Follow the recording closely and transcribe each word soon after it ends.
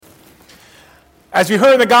As we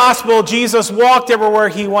heard in the gospel, Jesus walked everywhere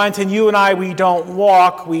he went, and you and I, we don't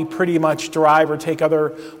walk. We pretty much drive or take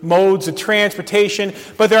other modes of transportation.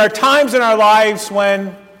 But there are times in our lives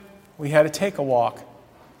when we had to take a walk.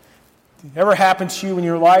 Did it ever happen to you in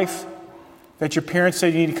your life that your parents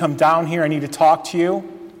said, you need to come down here, I need to talk to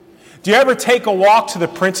you? Do you ever take a walk to the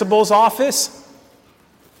principal's office?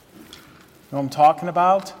 You know what I'm talking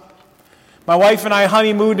about? My wife and I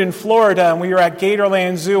honeymooned in Florida, and we were at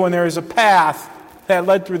Gatorland Zoo, and there was a path that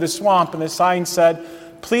led through the swamp, and the sign said,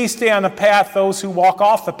 please stay on the path, those who walk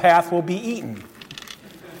off the path will be eaten.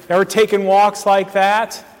 Ever taken walks like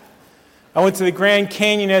that? I went to the Grand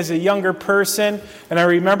Canyon as a younger person, and I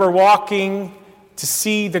remember walking to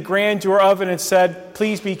see the grandeur of it, and it said,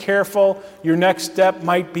 please be careful, your next step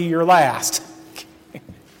might be your last.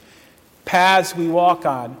 Paths we walk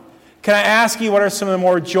on. Can I ask you, what are some of the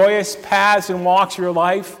more joyous paths and walks of your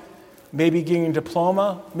life? Maybe getting a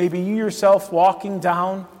diploma, maybe you yourself walking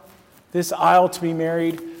down this aisle to be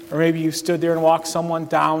married, or maybe you stood there and walked someone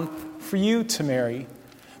down for you to marry.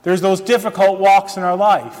 There's those difficult walks in our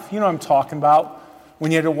life. You know what I'm talking about,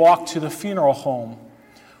 when you had to walk to the funeral home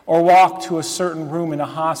or walk to a certain room in a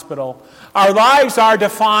hospital. Our lives are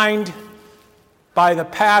defined by the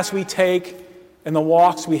paths we take and the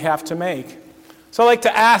walks we have to make. So I'd like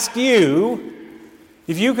to ask you,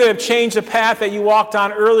 if you could have changed the path that you walked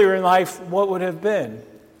on earlier in life, what would it have been?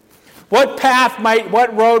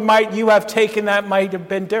 What road might you have taken that might have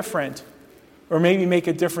been different? Or maybe make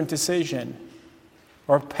a different decision?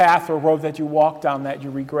 Or a path or road that you walked down that you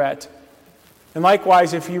regret? And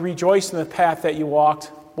likewise, if you rejoice in the path that you walked,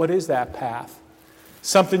 what is that path?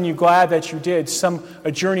 Something you're glad that you did,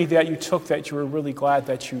 a journey that you took that you were really glad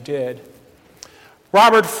that you did.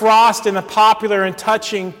 Robert Frost, in the popular and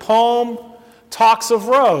touching poem, talks of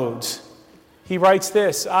roads. He writes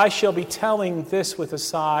this, I shall be telling this with a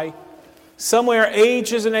sigh. Somewhere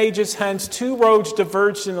ages and ages hence, two roads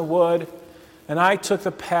diverged in the wood, and I took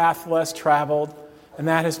the path less traveled, and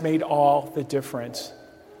that has made all the difference.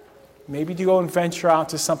 Maybe to go and venture out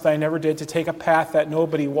to something I never did, to take a path that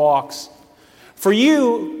nobody walks. For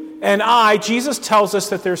you and I, Jesus tells us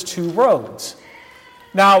that there's two roads.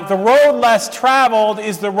 Now, the road less traveled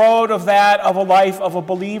is the road of a life of a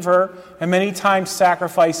believer, and many times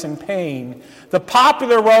sacrifice and pain. The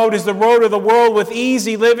popular road is the road of the world with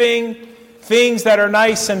easy living, things that are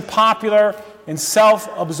nice and popular and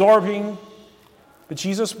self-absorbing. But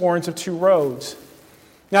Jesus warns of two roads.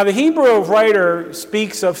 Now, the Hebrew writer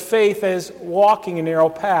speaks of faith as walking a narrow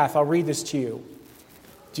path. I'll read this to you.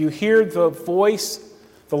 Do you hear the voice,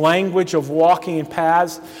 the language of walking in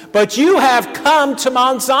paths? But you have come to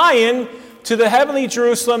Mount Zion, to the heavenly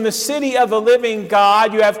Jerusalem, the city of the living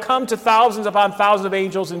God. You have come to thousands upon thousands of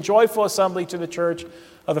angels in joyful assembly to the church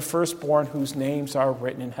of the firstborn whose names are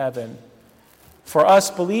written in heaven. For us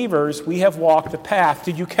believers, we have walked the path.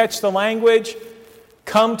 Did you catch the language?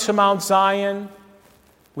 Come to Mount Zion.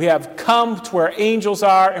 We have come to where angels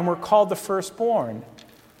are, and we're called the firstborn.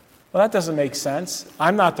 Well, that doesn't make sense.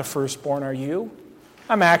 I'm not the firstborn, are you?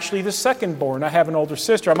 I'm actually the secondborn. I have an older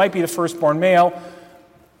sister. I might be the firstborn male.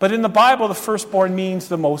 But in the Bible, the firstborn means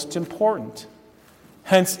the most important.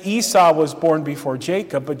 Hence, Esau was born before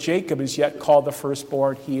Jacob, but Jacob is yet called the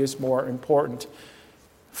firstborn. He is more important.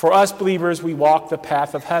 For us believers, we walk the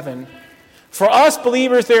path of heaven. For us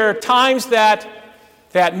believers, there are times that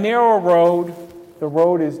narrow road, the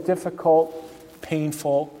road is difficult,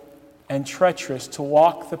 painful, and treacherous to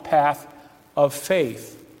walk the path of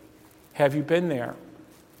faith. Have you been there?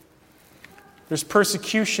 There's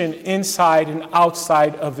persecution inside and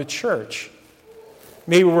outside of the church.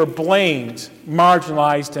 Maybe we're blamed,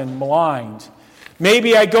 marginalized, and maligned.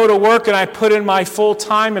 Maybe I go to work and I put in my full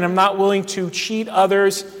time and I'm not willing to cheat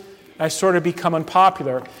others. I sort of become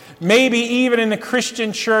unpopular. Maybe even in the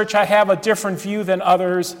Christian church I have a different view than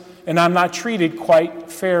others and I'm not treated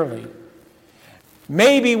quite fairly.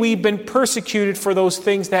 Maybe we've been persecuted for those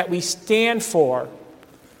things that we stand for.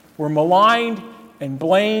 We're maligned and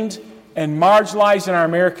blamed and marginalized in our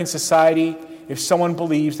American society if someone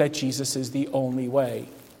believes that Jesus is the only way.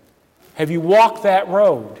 Have you walked that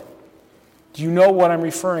road? Do you know what I'm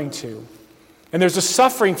referring to? And there's a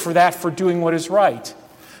suffering for that, for doing what is right.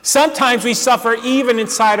 Sometimes we suffer even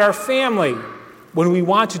inside our family when we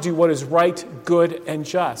want to do what is right, good, and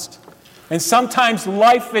just. And sometimes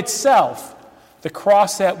life itself, the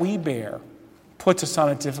cross that we bear, puts us on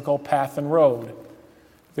a difficult path and road.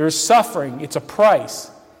 There is suffering. It's a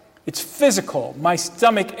price. It's physical. My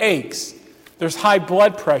stomach aches. There's high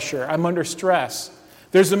blood pressure. I'm under stress.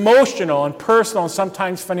 There's emotional and personal and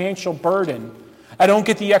sometimes financial burden. I don't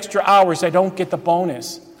get the extra hours. I don't get the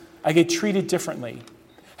bonus. I get treated differently.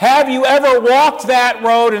 Have you ever walked that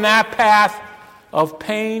road and that path of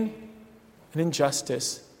pain and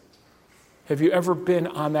injustice? Have you ever been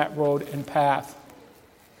on that road and path?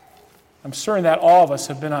 I'm certain that all of us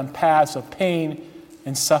have been on paths of pain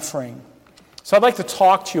and suffering. So I'd like to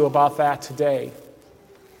talk to you about that today.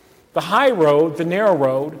 The high road, the narrow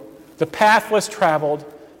road, the path less traveled,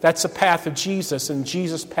 that's the path of Jesus, and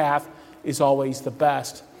Jesus' path is always the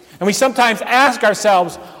best. And we sometimes ask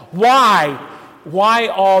ourselves, why? Why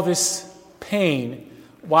all this pain?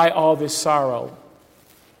 Why all this sorrow?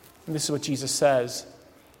 And this is what Jesus says.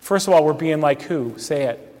 First of all, we're being like who? Say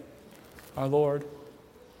it. Our Lord.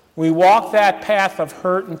 When we walk that path of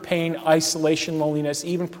hurt and pain, isolation, loneliness,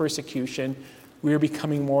 even persecution, we are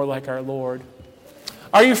becoming more like our Lord.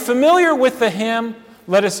 Are you familiar with the hymn,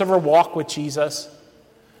 Let Us Ever Walk with Jesus?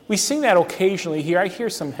 We sing that occasionally here. I hear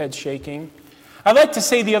some head shaking. I'd like to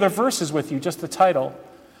say the other verses with you, just the title.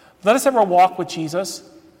 Let us ever walk with Jesus.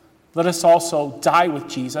 Let us also die with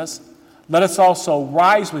Jesus. Let us also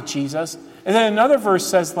rise with Jesus. And then another verse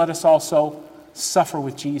says, let us also suffer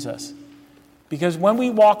with Jesus. Because when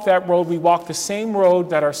we walk that road, we walk the same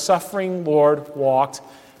road that our suffering Lord walked,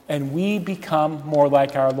 and we become more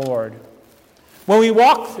like our Lord. When we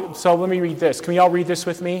walk, so let me read this. Can we all read this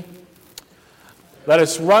with me? Let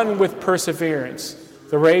us run with perseverance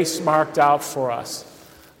the race marked out for us.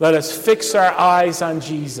 Let us fix our eyes on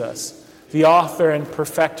Jesus, the author and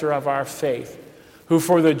perfecter of our faith, who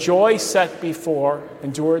for the joy set before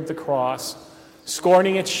endured the cross,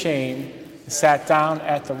 scorning its shame, and sat down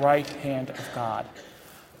at the right hand of God.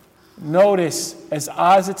 Notice, as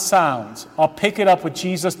odd as it sounds, I'll pick it up with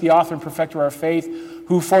Jesus, the author and perfecter of our faith,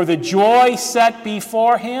 who for the joy set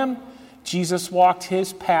before him, Jesus walked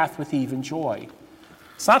his path with even joy.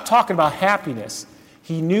 It's not talking about happiness.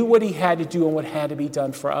 He knew what he had to do and what had to be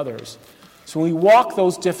done for others. So when we walk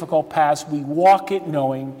those difficult paths, we walk it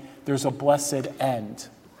knowing there's a blessed end.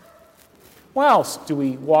 Why else do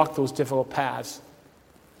we walk those difficult paths?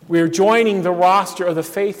 We're joining the roster of the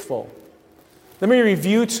faithful. Let me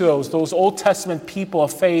review to those Old Testament people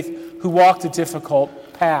of faith who walked a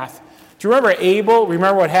difficult path. Do you remember Abel?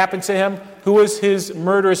 Remember what happened to him? Who was his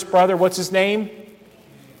murderous brother? What's his name?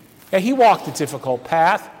 Yeah, he walked a difficult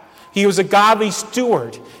path. He was a godly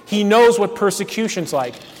steward. He knows what persecution's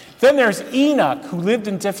like. Then there's Enoch, who lived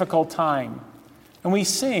in difficult time. And we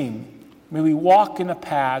sing, may we walk in the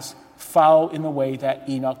paths, follow in the way that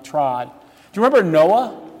Enoch trod. Do you remember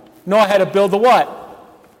Noah? Noah had to build the what?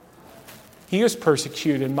 He was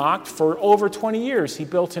persecuted and mocked for over 20 years. He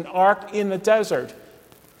built an ark in the desert.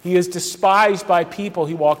 He is despised by people.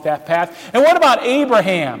 He walked that path. And what about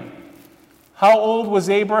Abraham? How old was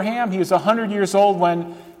Abraham? He was 100 years old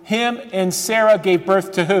when him and Sarah gave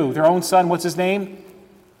birth to who? Their own son. What's his name?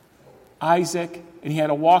 Isaac. And he had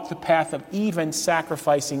to walk the path of even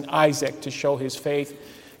sacrificing Isaac to show his faith.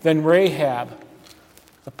 Then Rahab,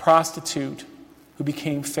 the prostitute who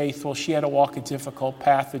became faithful, she had to walk a difficult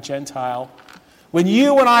path, the Gentile. When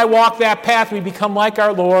you and I walk that path, we become like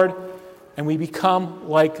our Lord, and we become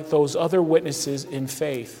like those other witnesses in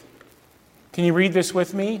faith. Can you read this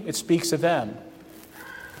with me? It speaks of them.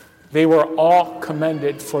 They were all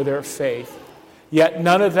commended for their faith, yet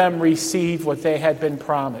none of them received what they had been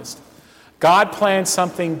promised. God planned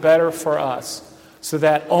something better for us, so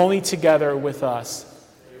that only together with us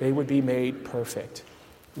they would be made perfect.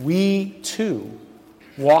 We, too,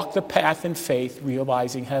 walk the path in faith,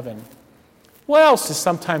 realizing heaven. What else is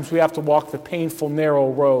sometimes we have to walk the painful, narrow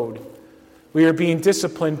road? We are being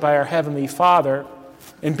disciplined by our Heavenly Father,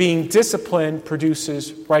 and being disciplined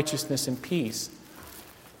produces righteousness and peace.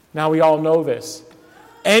 Now we all know this.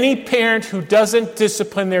 Any parent who doesn't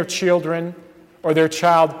discipline their children or their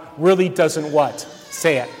child really doesn't what?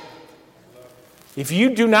 Say it. If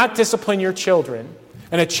you do not discipline your children,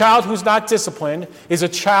 and a child who's not disciplined is a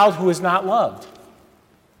child who is not loved.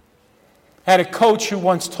 I had a coach who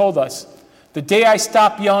once told us, the day I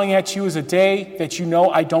stop yelling at you is a day that you know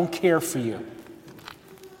I don't care for you.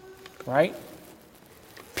 Right?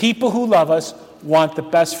 People who love us want the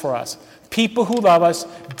best for us. People who love us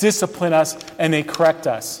discipline us and they correct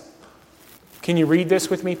us. Can you read this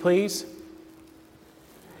with me, please?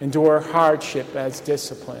 Endure hardship as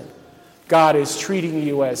discipline. God is treating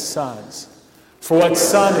you as sons. For what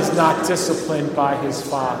son is not disciplined by his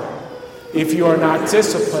father? If you are not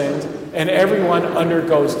disciplined, and everyone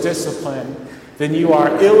undergoes discipline, then you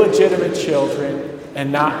are illegitimate children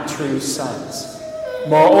and not true sons.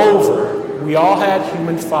 Moreover, we all had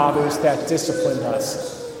human fathers that disciplined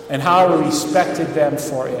us, and how we respected them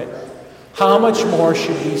for it. How much more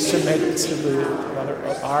should we submit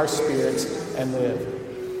to our spirits and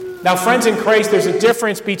live? Now, friends in Christ, there's a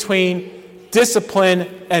difference between discipline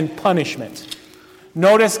and punishment.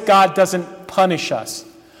 Notice God doesn't punish us.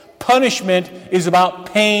 Punishment is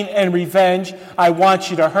about pain and revenge. I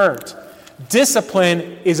want you to hurt.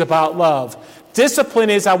 Discipline is about love. Discipline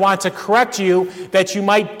is I want to correct you that you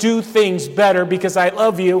might do things better because I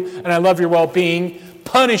love you and I love your well-being.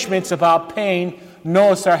 Punishment's about pain.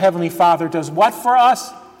 Notice our Heavenly Father does what for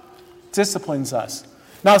us? Disciplines us.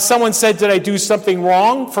 Now, someone said, did I do something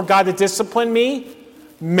wrong for God to discipline me?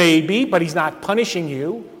 Maybe, but He's not punishing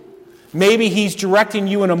you. Maybe He's directing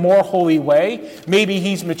you in a more holy way. Maybe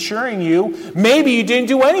He's maturing you. Maybe you didn't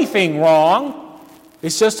do anything wrong.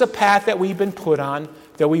 It's just a path that we've been put on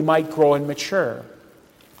that we might grow and mature.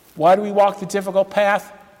 Why do we walk the difficult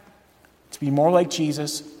path? To be more like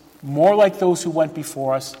Jesus, more like those who went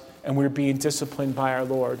before us, and we're being disciplined by our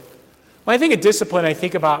Lord. When I think of discipline, I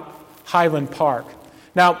think about Highland Park.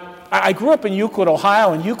 Now, I grew up in Euclid,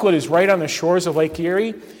 Ohio, and Euclid is right on the shores of Lake Erie.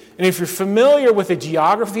 And if you're familiar with the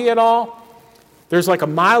geography at all, there's like a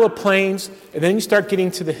mile of plains, and then you start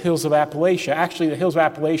getting to the hills of Appalachia. Actually, the hills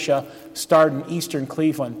of Appalachia start in eastern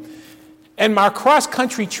Cleveland. And my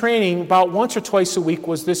cross-country training about once or twice a week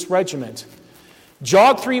was this regiment.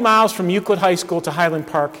 Jog 3 miles from Euclid High School to Highland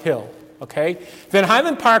Park Hill. Okay? Then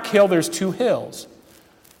Highland Park Hill, there's 2 hills.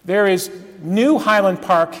 There is New Highland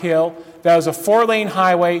Park Hill. That was a 4-lane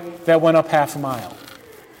highway that went up half a mile.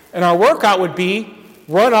 And our workout would be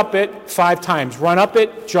run up it 5 times. Run up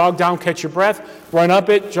it, jog down, catch your breath. Run up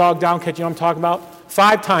it, jog down, catch, you know what I'm talking about?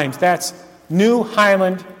 5 times. That's New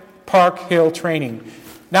Highland Park Hill training.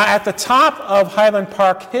 Now, at the top of Highland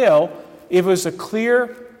Park Hill, it was a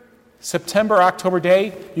clear September, October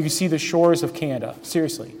day. You could see the shores of Canada.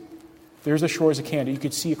 Seriously. There's the shores of Canada. You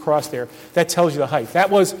could see across there. That tells you the height. That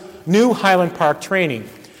was New Highland Park training.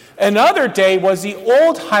 Another day was the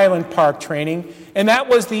old Highland Park training, and that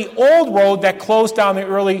was the old road that closed down in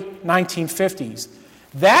the early 1950s.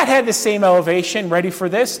 That had the same elevation, ready for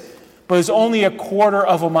this, but it was only a quarter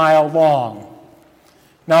of a mile long.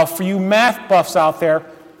 Now, for you math buffs out there,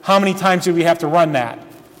 how many times did we have to run that?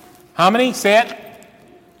 How many? Say it.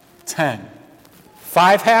 10.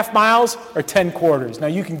 5 half miles or 10 quarters. Now,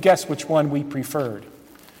 you can guess which one we preferred.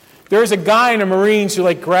 There's a guy in the Marines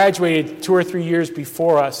who graduated 2 or 3 years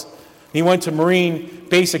before us. He went to Marine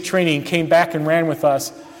basic training, came back and ran with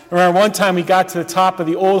us. I remember one time we got to the top of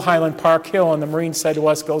the old Highland Park Hill, and the Marine said to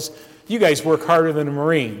us, you guys work harder than the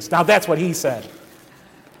Marines. Now, that's what he said.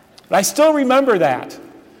 But I still remember that.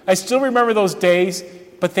 I still remember those days,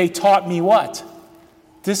 but they taught me what?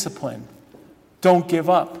 Discipline. Don't give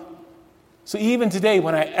up. So even today,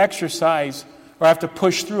 when I exercise or have to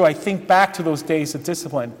push through, I think back to those days of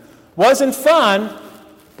discipline. Wasn't fun,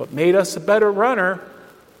 but made us a better runner,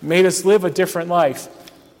 made us live a different life.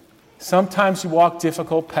 Sometimes we walk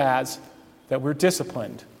difficult paths that we're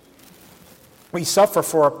disciplined. We suffer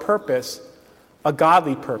for a purpose, a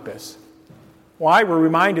godly purpose. Why? We're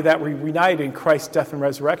reminded that we're united in Christ's death and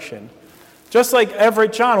resurrection. Just like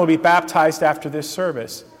Everett John will be baptized after this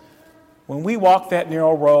service. When we walk that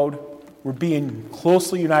narrow road, we're being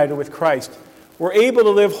closely united with Christ. We're able to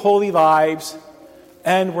live holy lives,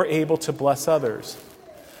 and we're able to bless others.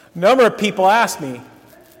 A number of people ask me,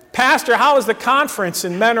 Pastor, how was the conference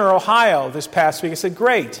in Mentor, Ohio this past week? I said,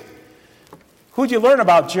 great. Who'd you learn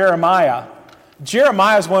about? Jeremiah.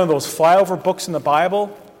 Jeremiah is one of those flyover books in the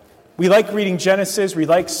Bible. We like reading Genesis, we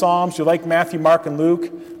like Psalms, we like Matthew, Mark, and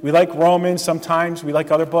Luke. We like Romans sometimes, we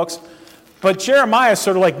like other books. But Jeremiah is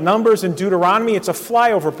sort of like Numbers and Deuteronomy. It's a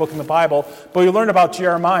flyover book in the Bible, but you learn about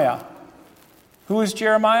Jeremiah. Who is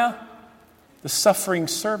Jeremiah? The suffering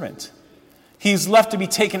servant. He's left to be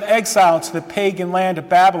taken exile to the pagan land of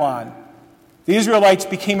Babylon. The Israelites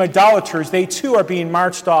became idolaters. They too are being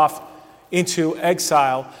marched off into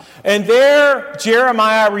exile. And there,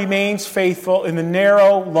 Jeremiah remains faithful in the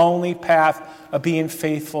narrow, lonely path of being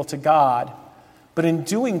faithful to God. But in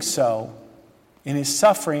doing so, in his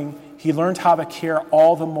suffering, he learned how to care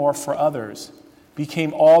all the more for others,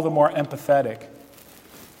 became all the more empathetic.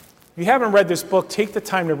 If you haven't read this book, take the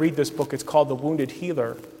time to read this book. It's called The Wounded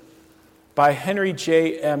Healer by Henry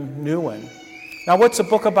J. M. Newen. Now, what's the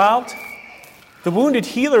book about? The Wounded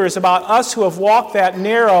Healer is about us who have walked that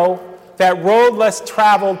narrow, that road less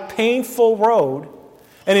traveled, painful road,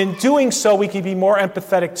 and in doing so, we can be more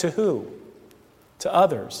empathetic to who? To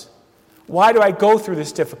others. Why do I go through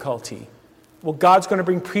this difficulty? Well, God's going to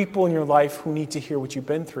bring people in your life who need to hear what you've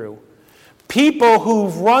been through. People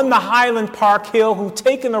who've run the Highland Park Hill, who've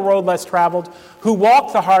taken the road less traveled, who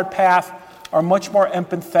walk the hard path, are much more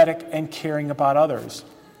empathetic and caring about others.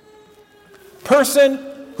 Person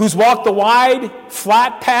who's walked the wide,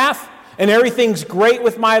 flat path, and everything's great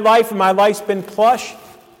with my life, and my life's been plush,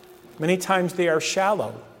 Many times they are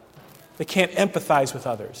shallow. They can't empathize with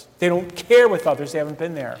others. They don't care with others. They haven't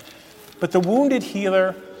been there. But the wounded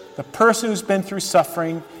healer, the person who's been through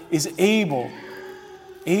suffering, is able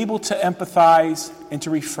to empathize and to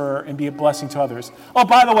refer and be a blessing to others. Oh,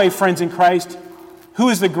 by the way, friends in Christ, who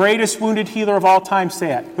is the greatest wounded healer of all time?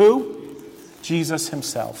 Say it. Who? Jesus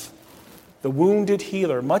himself. The wounded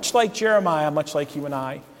healer, much like Jeremiah, much like you and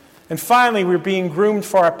I. And finally, we're being groomed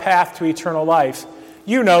for our path to eternal life.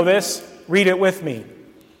 You know this. Read it with me.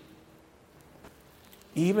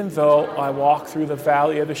 Even though I walk through the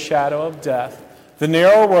valley of the shadow of death, the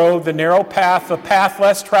narrow road, the narrow path, the path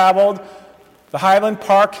less traveled, the Highland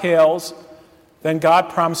Park hills, then God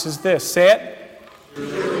promises this. Say it.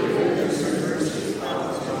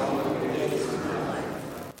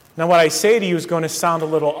 Now, what I say to you is going to sound a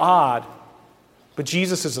little odd, but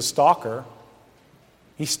Jesus is a stalker.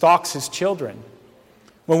 He stalks his children.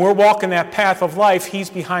 When we're walking that path of life, he's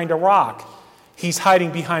behind a rock. He's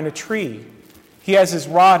hiding behind a tree. He has his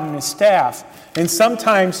rod and his staff. And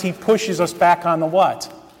sometimes he pushes us back on the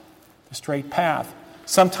what? The straight path.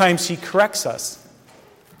 Sometimes he corrects us.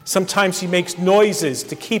 Sometimes he makes noises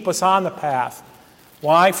to keep us on the path.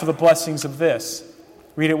 Why? For the blessings of this.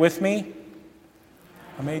 Read it with me.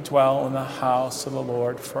 I may dwell in the house of the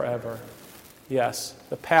Lord forever. Yes,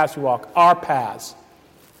 the paths we walk, our paths.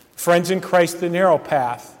 Friends in Christ, the narrow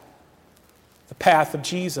path. The path of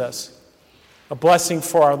Jesus. A blessing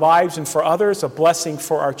for our lives and for others, a blessing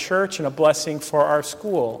for our church, and a blessing for our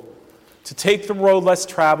school. To take the road less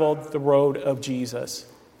traveled, the road of Jesus.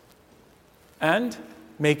 And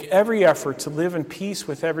make every effort to live in peace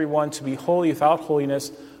with everyone, to be holy. Without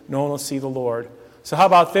holiness, no one will see the Lord. So how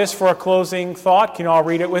about this for a closing thought? Can you all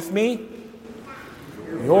read it with me?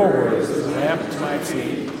 Your word is a lamp to my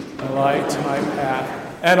feet, a light to my path.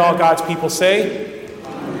 And all God's people say,